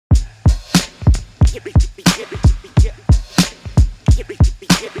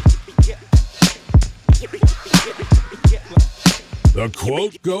The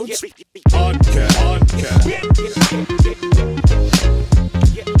Quote Goats Podcast.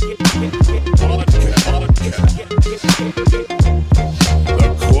 The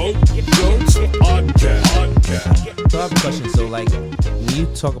Quote Goats Podcast. So I have a question. So, like, when you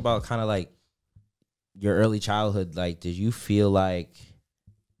talk about kind of like your early childhood, like, did you feel like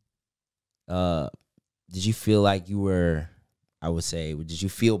you were, I would say, did you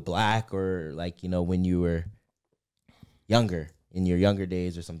feel black, or like, you know, when you were younger, in your younger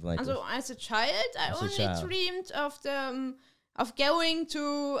days or something like that? Also, as a child, I only dreamed of the of going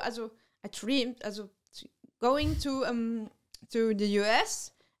to, I dreamed going to the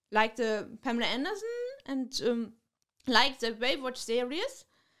US, like the Pamela Anderson and like the Baywatch series.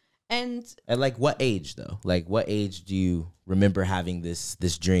 And at like what age though? Like what age do you remember having this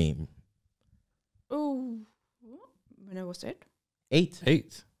dream? Oh, when I was 8.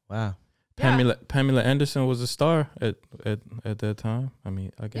 8. Wow. Pamela Anderson was a star at that time. I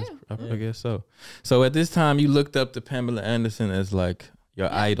mean, I guess so. So at this time, you looked up to Pamela Anderson as like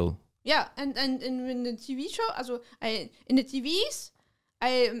your idol. Yeah, and in the TV show, in the TVs,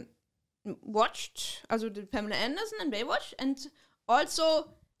 I watched the Pamela Anderson and Baywatch, and also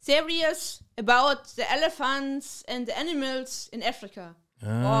series about the elephants and the animals in Africa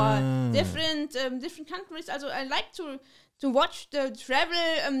or different countries. Also, I like to watch the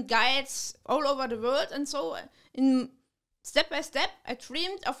travel guides all over the world, and so in step by step, I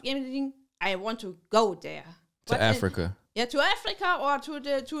dreamed of getting. I want to go there to Africa. To Africa or to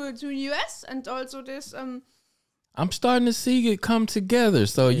the US, and also this. I'm starting to see it come together.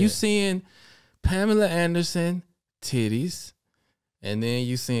 So you seeing Pamela Anderson titties, and then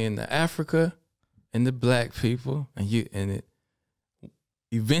you seeing the Africa and the black people, and it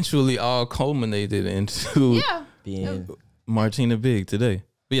eventually all culminated into being Martina Big today.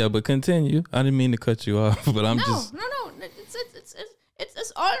 But continue. I didn't mean to cut you off, but No.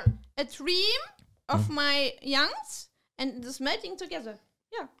 It's all a dream of my youngs, and it's melting together.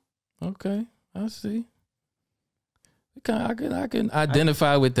 Yeah. Okay, I see. I can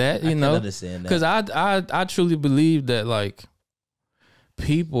identify with that, you know, because I truly believe that, like,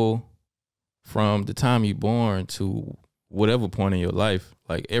 people from the time you're born to whatever point in your life,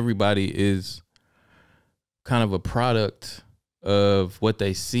 like, everybody is kind of a product of what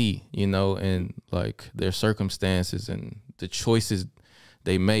they see, you know, and like their circumstances and the choices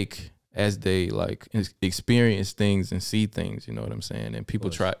they make as they like experience things and see things, you know what I'm saying? And people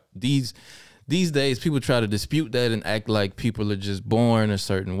try these days, people try to dispute that and act like people are just born a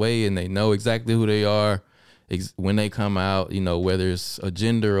certain way and they know exactly who they are when they come out, you know, whether it's a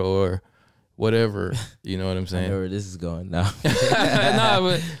gender or whatever, you know what I'm saying? I know where this is going now. No,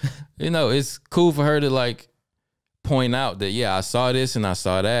 but you know, it's cool for her to like point out that, yeah, I saw this and I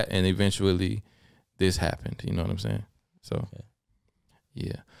saw that, and eventually this happened. You know what I'm saying? So,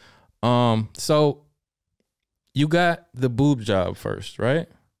 yeah. So you got the boob job first, right?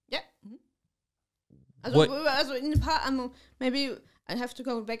 Yeah. What? In the past, maybe I have to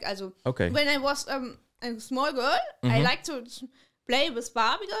go back. Okay. When I was a small girl, I liked to play with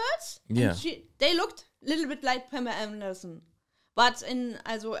Barbie girls. Yeah. And they looked a little bit like Pamela Anderson, but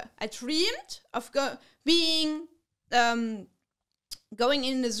I dreamed of being going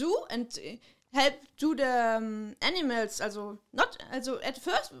in the zoo and help to the animals. At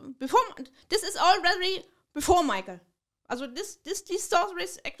first, before this is already before Michael. These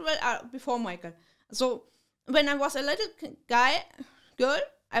stories actually are before Michael. So when I was a little girl,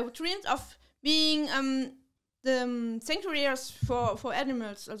 I dreamed of being the sanctuaries for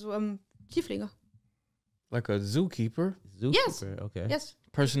animals, Tieflinge. Like a zookeeper? Yes. Okay. Yes.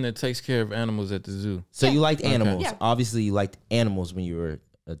 Person that takes care of animals at the zoo. So you liked animals. Yeah. Obviously, you liked animals when you were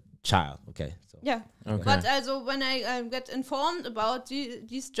a child. Okay. So. Yeah. Okay. But when I get informed about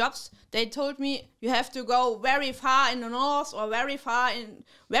these jobs, they told me you have to go very far in the north or very far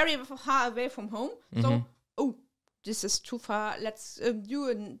away from home. So, this is too far. Let's do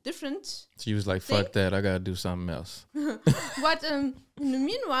a different. So you was like, fuck that. I gotta do something else. But in the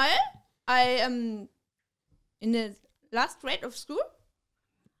meanwhile, I in the last grade of school,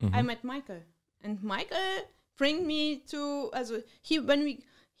 I met Michael, and Michael bring me to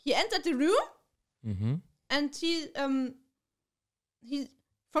he entered the room, and he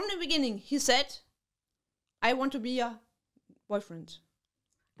from the beginning he said, I want to be your boyfriend.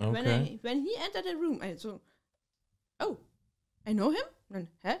 Okay. When he entered the room, I thought, oh, I know him?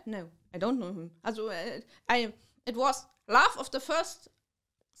 No, I don't know him. It was love of the first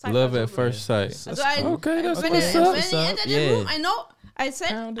sight. Love at first sight. Okay, that's when what's he up. entered the room, I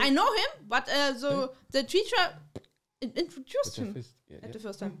said, I know him, but the teacher introduced him at the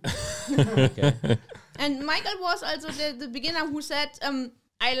first time. Okay. And Michael was also the beginner who said,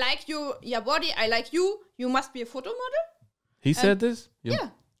 I like your body, I like you must be a photo model. He said this? Yeah.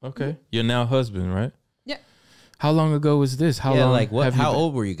 Okay. Your now husband, right? Yeah. How long ago was this? How long? Like what? have you How been-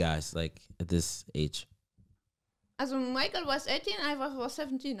 old were you guys? Like at this age? Also Michael was 18, I was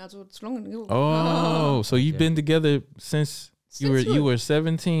 17, also it's long ago. Oh, so you've been together since you were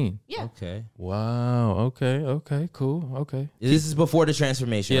 17. Yeah. Okay. Wow. Okay. Cool. Okay. This is before the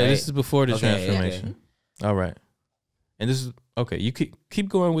transformation, Yeah, right? this is before the Okay, transformation. All right. And this is okay. You keep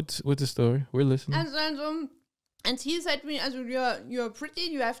going with the story. We're listening. And he said to me, also you're pretty,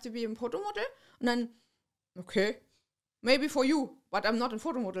 you have to be a photo model. And then, okay, maybe for you, but I'm not a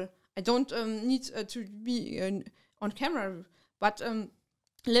photo model. I don't need to be on camera. But a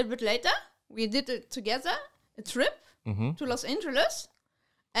little bit later, we did it together, a trip to Los Angeles.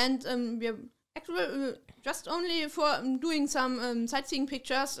 And we're actually just only for doing some sightseeing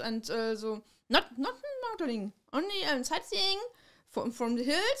pictures and so not modeling, only sightseeing from the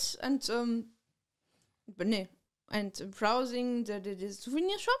hills and and browsing the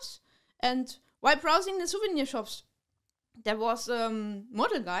souvenir shops. And while browsing the souvenir shops, there was a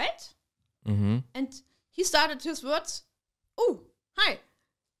model guide, and he started his words. Oh, hi!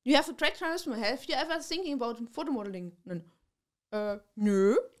 You have a track charisma. Have you ever thinking about photo modeling?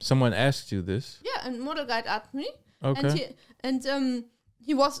 No. Someone asked you this. Yeah, and model guide asked me. Okay. And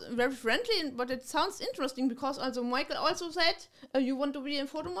he was very friendly, but it sounds interesting because also Michael also said, you want to be a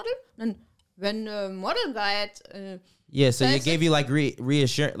photo model? And when model guide... so it gave you like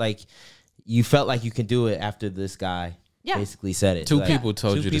reassurance, like you felt like you can do it after this guy basically said it. Two people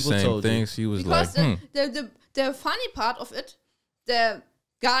told you the same thing. She was because like, the funny part of it, the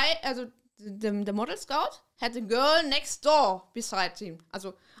guy, the model scout, had a girl next door beside him.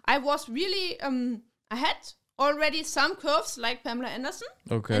 Also, I was really, I had already some curves like Pamela Anderson.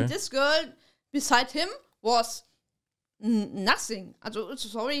 Okay. And this girl beside him was nothing. Also,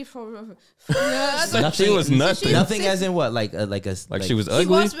 sorry for nothing. She was nothing. Nothing as in what? Like she was she ugly?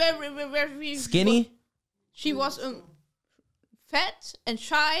 was very skinny? She was fat and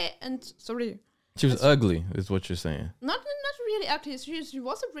shy and sorry. She was ugly, is what you're saying. Not really ugly. She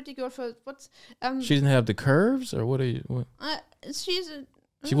was a pretty girl first, but she didn't have the curves, or what are you? What?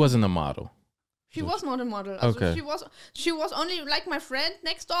 She wasn't a model. She was not a model. Okay. She was only like my friend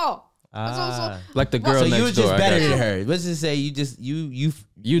next door. Like the girl so next door. you were just I better got than her. Let's just say you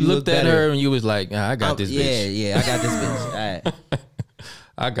looked at better. her and you was like, I got this bitch. Yeah, I got this bitch. All right.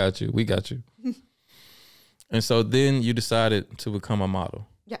 I got you. We got you. And so then you decided to become a model.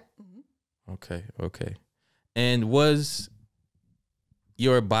 Yeah. Okay. And was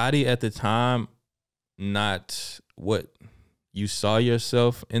your body at the time not what you saw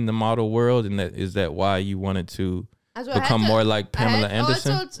yourself in the model world? And is that why you wanted to become more like Pamela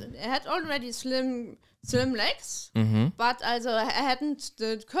Anderson? I had already slim legs, but also I hadn't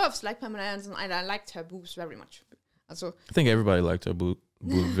the curves like Pamela Anderson. And I liked her boobs very much. Also, I think everybody liked her boobs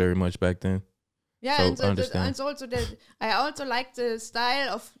very much back then. Yeah, so and also I also like the style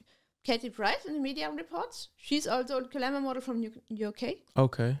of Katie Price in the media reports. She's also a glamour model from UK.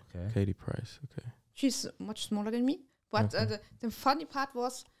 Okay. Katie Price. Okay. She's much smaller than me. But the funny part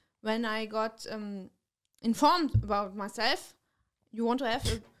was when I got informed about myself, you want to have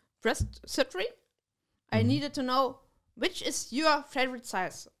a breast surgery? I needed to know which is your favorite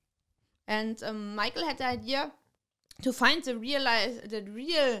size. And Michael had the idea to find the real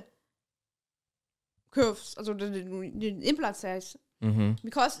curves, also the implant size.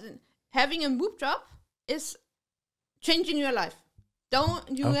 Because having a boob job is changing your life.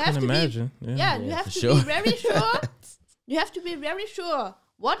 You have to imagine. be you have to be very sure. You have to be very sure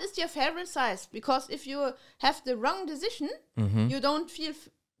what is your favorite size, because if you have the wrong decision, you don't feel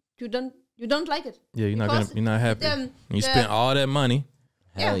you don't like it. Yeah, you're not happy. You spent all that money.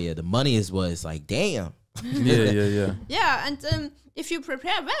 Hell yeah, the money is what it's like. Damn. Yeah. Yeah, and if you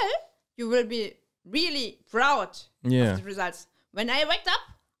prepare well, you will be really proud of the results. When I waked up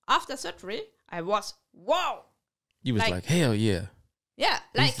after surgery, I was wow. You was like hell yeah. Yeah,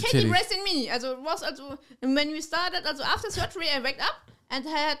 like Katie Price and me. Also it was also when we started. Also after surgery, I waked up and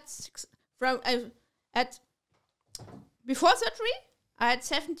I had before surgery I had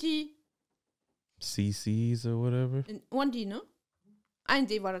 70 cc's or whatever. 1D, no?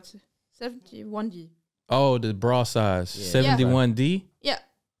 1D war das. 71D. Oh, the bra size, 71D. Yeah,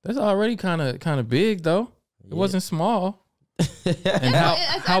 that's already kind of big though. It wasn't small. And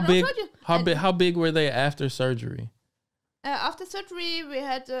how big were they after surgery? After surgery, we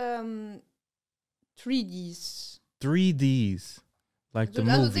had 3Ds. 3Ds, like the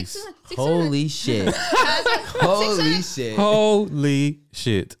movies. Holy shit! Holy shit! Holy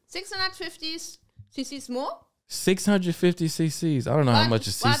shit! 650s, cc's more. 650 cc's. I don't know how much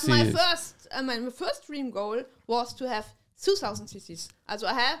a cc is. But my first dream goal was to have 2,000 cc's. Also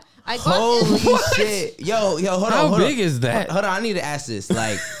I got Holy shit. Yo, hold on. How big is that? Hold on, I need to ask this.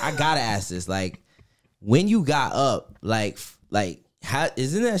 Like, I gotta ask this. Like, when you got up, like how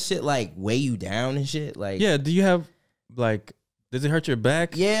isn't that shit like weigh you down and shit? Like, yeah, do you have like, does it hurt your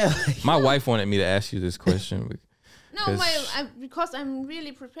back? Yeah. My wife wanted me to ask you this question. No, because I'm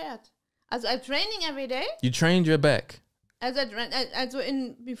really prepared. Also I'm training every day. You trained your back.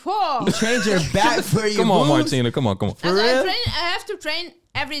 Before. You trained your back for your Come on, moves? Martina. Come on. I have to train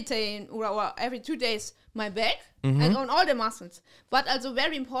every day or every 2 days my back and on all the muscles. But also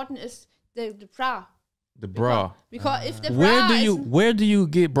very important is the bra. The bra. Because if the bra where do you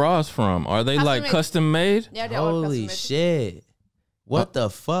get bras from? Are they like custom made? Yeah, they're all custom Holy made. shit. What the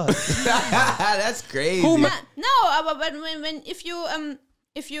fuck? That's crazy. But when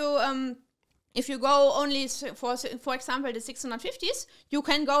if you go only for example the 650s, you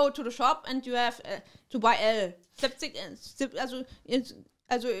can go to the shop and you have to buy L.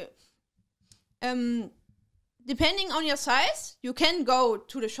 Depending on your size, you can go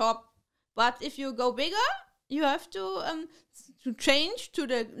to the shop. But if you go bigger, you have to change to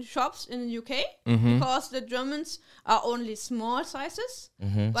the shops in the UK because the Germans are only small sizes.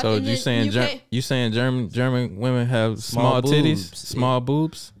 But so you saying German women have small titties, small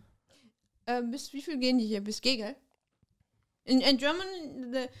boobs? Bis wie viel gehen die hier? Bis G, In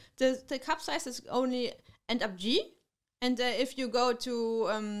German, the cup size is only end up G, and if you go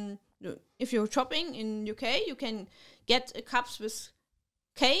to if you're shopping in UK, you can get cups with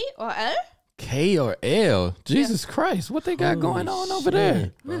K or L. K or L? Jesus Christ, what they got going on over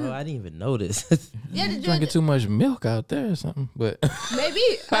there? Bro, I didn't even notice. Yeah, drinking too much milk out there or something, but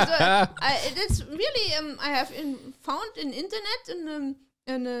maybe. It's really I have found in internet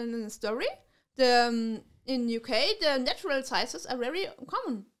in a story. In UK, the natural sizes are very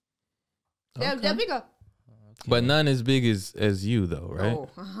common. They're bigger. But none as big as you though, right? Oh.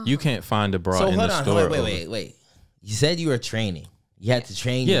 You can't find a bra So in hold the on, store. wait. You said you were training. You had to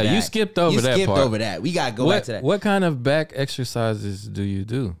train. Yeah, your you back. skipped over that part. You skipped over that. We gotta go back to that. What kind of back exercises do you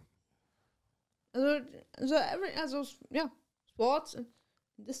do? Sports in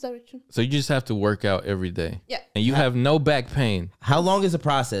this direction. So you just have to work out every day. Yeah. And you have no back pain. How long is the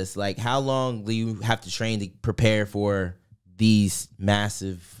process? Like, how long do you have to train to prepare for these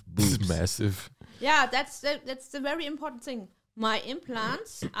massive boobs? Massive. Yeah, that's the very important thing. My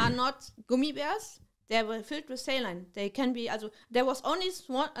implants are not gummy bears. They were filled with saline. They can be. There was only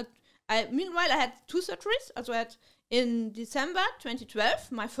one. Meanwhile, I had 2 surgeries. I had in December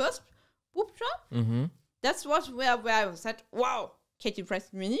 2012 my first boob job. That was where I said, "Wow, Katie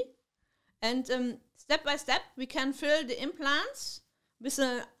pressed Vinnie," and step by step we can fill the implants with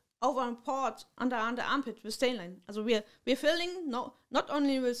an over a port under armpit with saline. Also we're filling not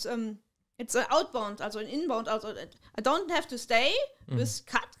only with it's an outbound, also an inbound. Also I don't have to stay with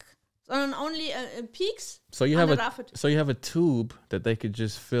cut, sondern only peaks. So you have a tube that they could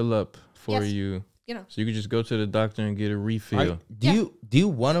just fill up for you. You know. So you could just go to the doctor and get a refill. Do you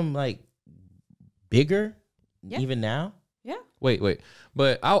want them like bigger even now? Yeah. Wait.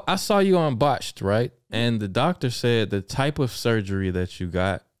 But I saw you on Botched, right? And the doctor said the type of surgery that you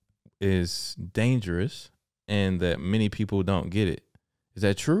got is dangerous and that many people don't get it. Is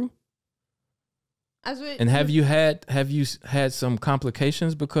that true? And have you had some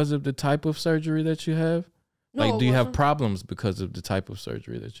complications because of the type of surgery that you have? No, like, do you have problems because of the type of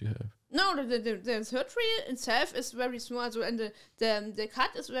surgery that you have? No, the surgery itself is very small, and the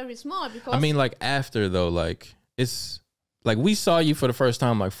cut is very small because. I mean, like after though, like it's like we saw you for the first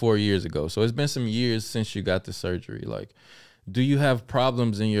time like 4 years ago, so it's been some years since you got the surgery. Like, do you have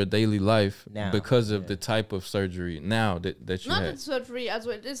problems in your daily life now, because of the type of surgery now that you had? Not the surgery,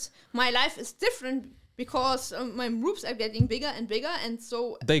 it is. My life is different because my boobs are getting bigger and bigger, and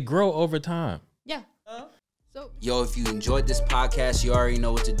so they grow over time. Yeah. Yo, if you enjoyed this podcast, you already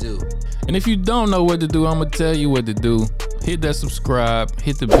know what to do. And if you don't know what to do, I'm going to tell you what to do. Hit that subscribe,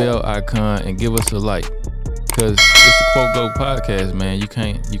 hit the bell icon, and give us a like. Because it's the Quote Go podcast, man. You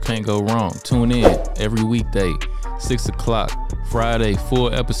can't go wrong. Tune in every weekday, 6 o'clock, Friday,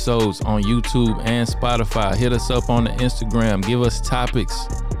 full episodes on YouTube and Spotify. Hit us up on the Instagram. Give us topics.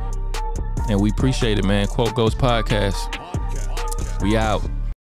 And we appreciate it, man. Quote Goes podcast. We out.